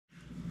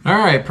All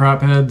right,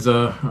 prop heads,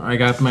 I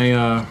got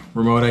my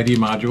remote ID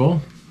module.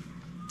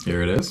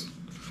 Here it is.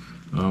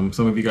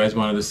 Some of you guys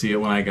wanted to see it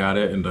when I got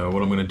it and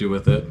what I'm going to do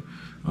with it.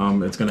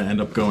 It's going to end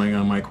up going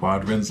on my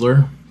quad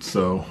Rinzler.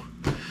 So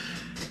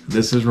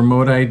this is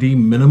remote ID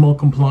minimal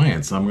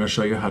compliance. I'm going to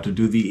show you how to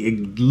do the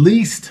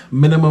least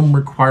minimum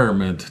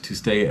requirement to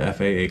stay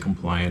FAA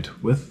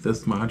compliant with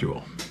this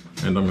module.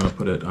 And I'm going to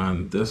put it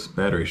on this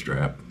battery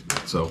strap.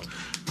 So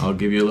I'll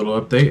give you a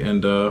little update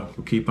and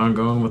we'll keep on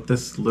going with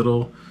this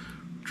little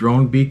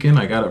drone beacon.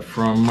 I got it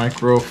from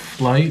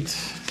Microflight.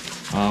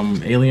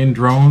 Alien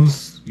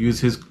Drones. Use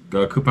his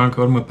coupon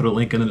code. I'm going to put a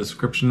link in the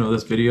description of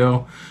this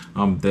video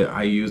that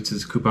I used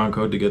his coupon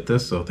code to get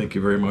this. So thank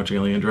you very much,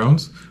 Alien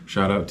Drones.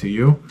 Shout out to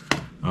you.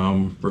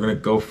 We're going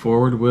to go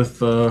forward with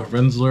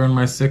Rinzler and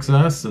my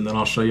 6S, and then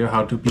I'll show you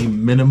how to be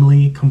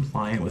minimally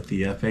compliant with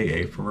the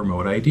FAA for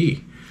remote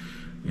ID.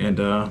 And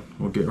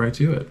we'll get right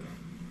to it.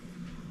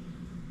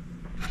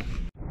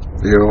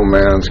 The old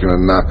man's gonna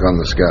knock on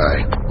the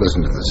sky.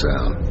 Listen to the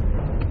sound.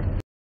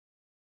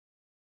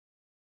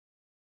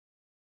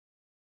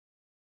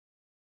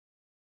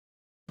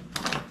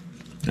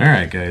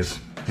 Alright guys,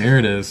 here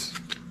it is.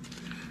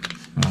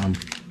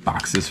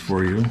 Boxes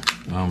for you.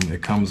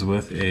 It comes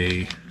with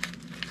a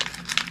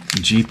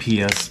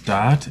GPS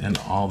dot and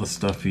all the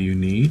stuff you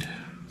need.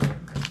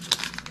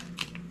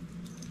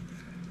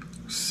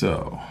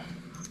 So,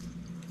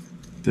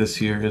 this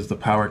here is the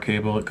power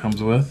cable it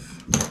comes with.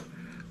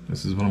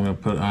 This is what I'm going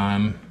to put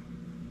on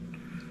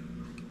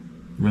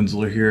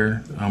Rinzler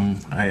here.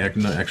 I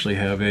actually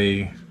have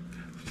a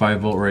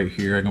 5-volt right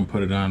here. I can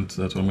put it on,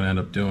 so that's what I'm going to end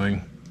up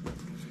doing.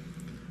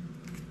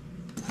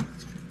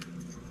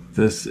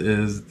 This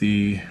is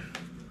the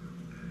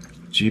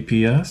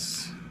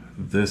GPS.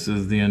 This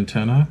is the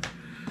antenna.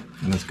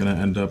 And it's going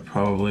to end up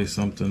probably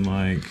something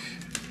like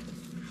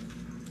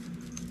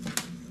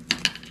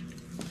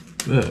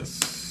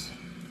this.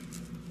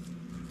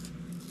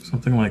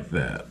 Something like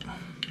that.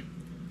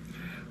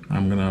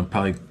 I'm gonna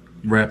probably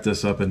wrap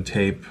this up in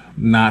tape,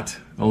 not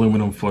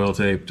aluminum foil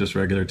tape, just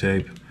regular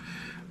tape,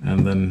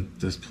 and then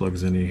this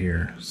plugs into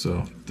here.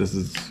 So this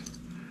is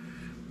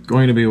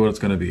going to be what it's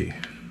going to be.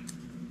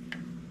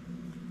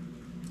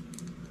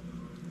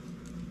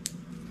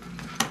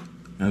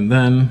 And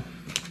then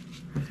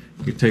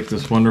you take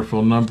this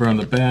wonderful number on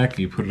the back,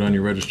 you put it on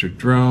your registered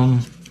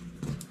drone.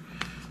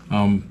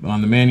 On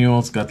the manual,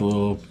 it's got the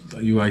little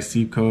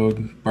UIC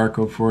code,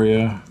 barcode for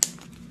you.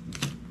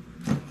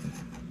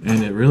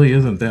 And it really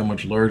isn't that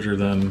much larger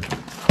than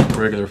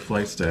regular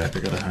flight stack. I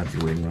got a Hobby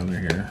wing runner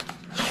here.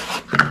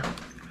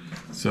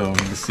 So you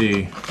can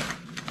see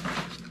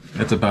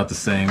it's about the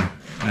same.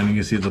 And you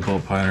can see the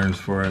bolt patterns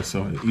for it,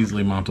 so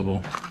easily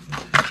mountable.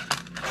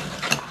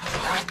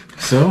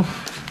 So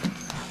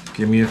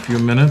give me a few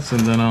minutes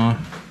and then I'll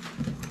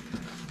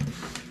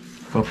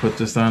put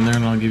this on there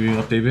and I'll give you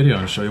an update video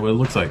and show you what it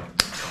looks like.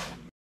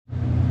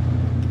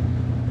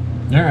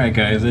 Alright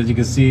guys, as you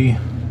can see,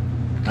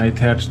 I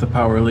attached the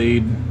power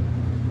lead.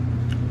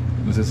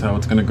 This is how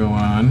it's going to go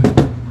on.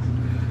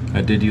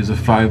 I did use a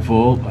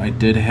 5-volt. I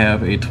did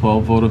have a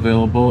 12-volt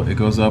available. It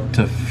goes up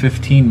to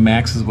 15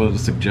 max is what it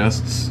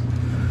suggests.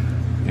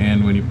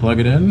 And when you plug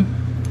it in,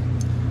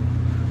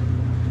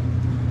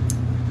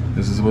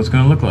 this is what it's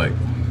going to look like.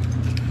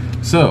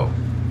 So,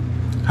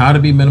 how to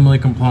be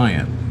minimally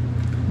compliant.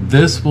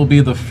 This will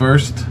be the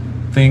first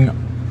thing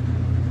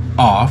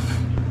off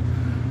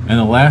and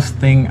the last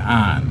thing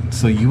on.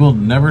 So you will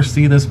never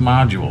see this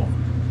module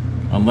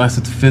unless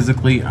it's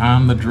physically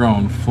on the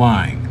drone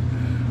flying.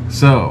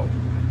 So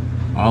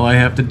all I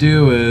have to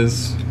do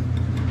is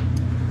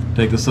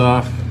take this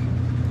off,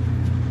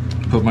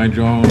 put my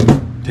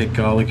drone, take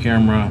all the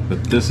camera,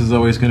 but this is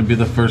always going to be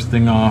the first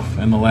thing off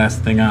and the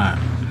last thing on.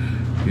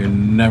 You're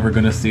never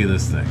going to see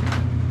this thing.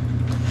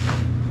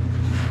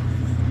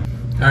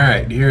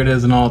 Alright, here it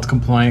is in all its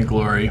compliant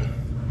glory.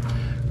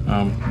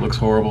 Looks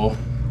horrible,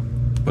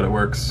 but it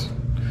works.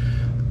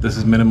 This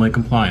is minimally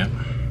compliant.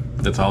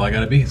 That's all I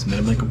gotta be. It's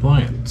minimally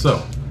compliant.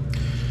 So,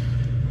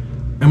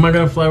 am I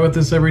gonna fly with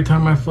this every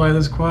time I fly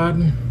this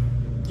quad?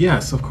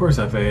 Yes, of course,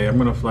 FAA. I'm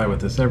gonna fly with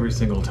this every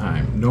single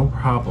time. No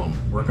problem.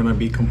 We're gonna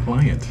be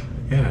compliant.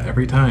 Yeah,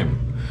 every time.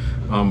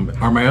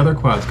 Are my other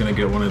quads gonna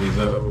get one of these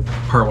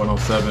Part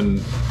 107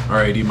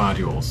 RID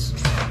modules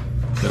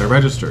that are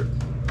registered?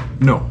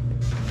 No,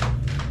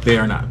 they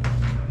are not.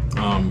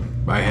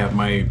 I have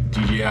my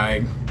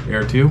DJI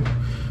Air 2.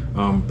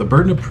 The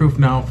burden of proof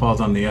now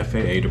falls on the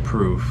FAA to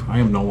prove I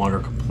am no longer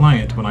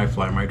compliant when I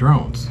fly my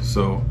drones.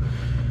 So,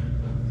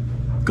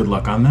 good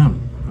luck on them.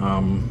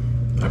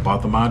 I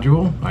bought the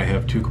module. I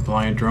have 2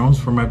 compliant drones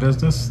for my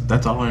business.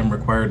 That's all I am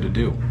required to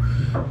do.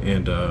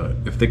 And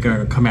if they're going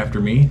to come after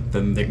me,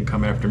 then they can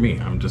come after me.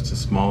 I'm just a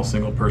small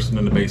single person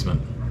in the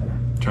basement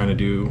trying to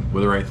do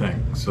the right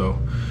thing. So,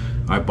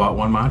 I bought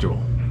one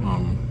module.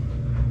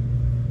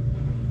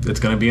 It's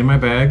going to be in my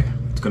bag.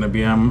 It's going to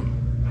be on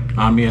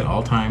me at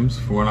all times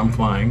for when I'm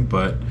flying,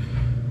 but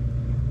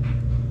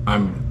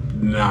I'm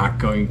not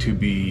going to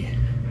be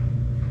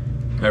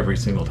every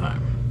single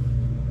time.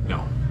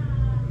 No.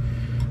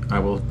 I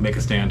will make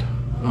a stand.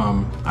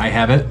 I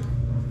have it.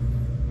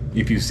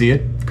 If you see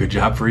it, good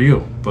job for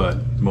you, but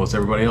most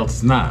everybody else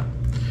is not.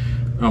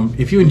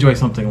 If you enjoy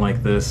something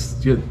like this,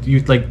 you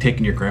like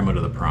taking your grandma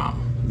to the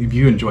prom. If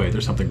you enjoy it,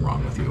 there's something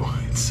wrong with you.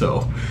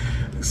 So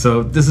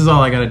this is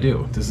all I gotta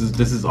do. This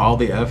is all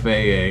the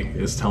FAA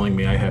is telling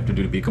me I have to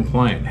do to be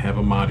compliant. Have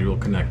a module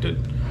connected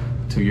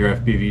to your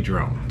FPV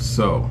drone.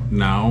 So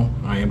now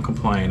I am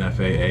compliant,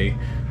 FAA.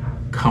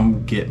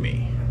 Come get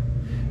me.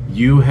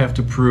 You have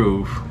to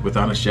prove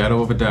without a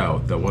shadow of a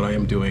doubt that what I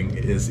am doing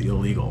is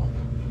illegal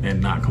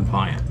and not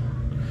compliant.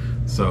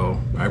 So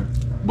I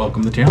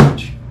welcome the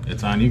challenge.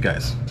 It's on you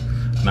guys,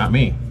 not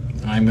me.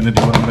 I'm gonna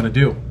do what I'm gonna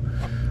do.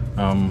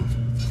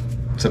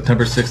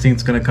 September 16th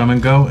is gonna come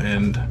and go,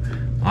 and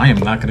I am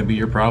not gonna be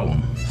your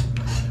problem.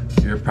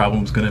 Your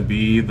problem's gonna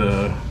be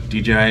the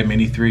DJI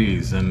Mini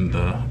 3s and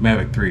the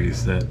Mavic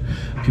 3s that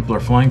people are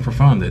flying for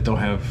fun that don't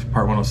have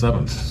Part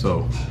 107s.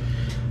 So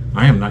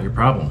I am not your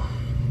problem.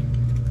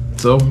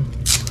 So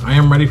I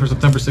am ready for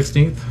September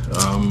 16th.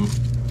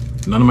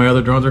 None of my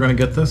other drones are gonna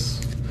get this.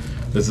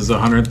 This is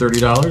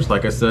 $130.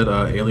 Like I said,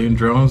 Alien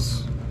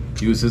Drones,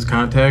 use his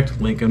contact,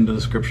 link in the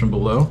description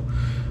below.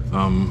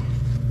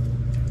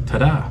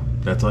 Ta-da,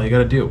 that's all you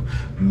gotta do.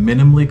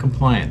 Minimally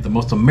compliant. The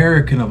most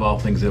American of all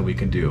things that we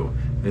can do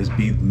is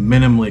be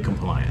minimally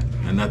compliant,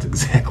 and that's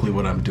exactly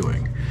what I'm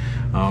doing.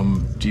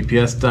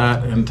 GPS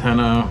dot,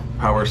 antenna,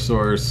 power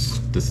source,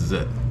 this is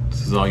it.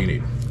 This is all you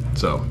need.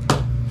 So,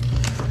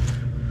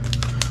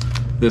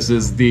 this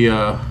is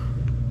the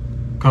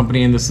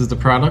company and this is the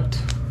product.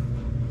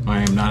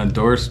 I am not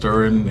endorsed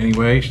or in any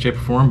way, shape, or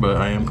form, but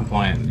I am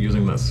compliant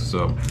using this.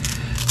 So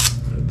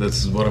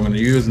this is what I'm going to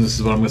use, and this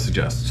is what I'm going to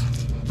suggest.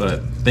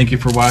 But thank you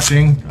for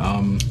watching.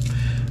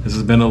 This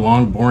has been a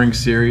long, boring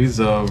series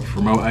of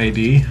remote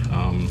ID.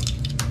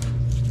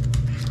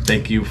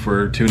 Thank you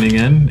for tuning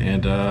in,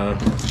 and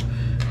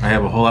I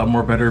have a whole lot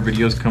more better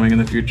videos coming in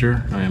the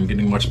future. I am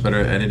getting much better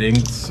at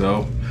editing,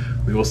 so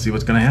we will see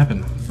what's going to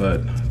happen.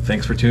 But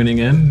thanks for tuning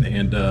in,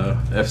 and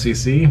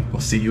FCC, we'll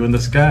see you in the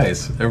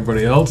skies.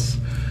 Everybody else,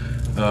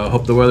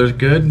 hope the weather's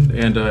good,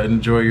 and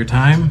enjoy your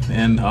time,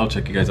 and I'll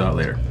check you guys out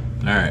later.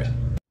 All right.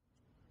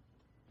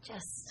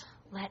 Just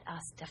let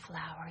us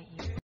deflower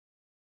you.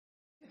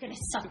 You're gonna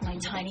suck my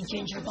tiny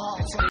ginger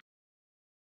balls.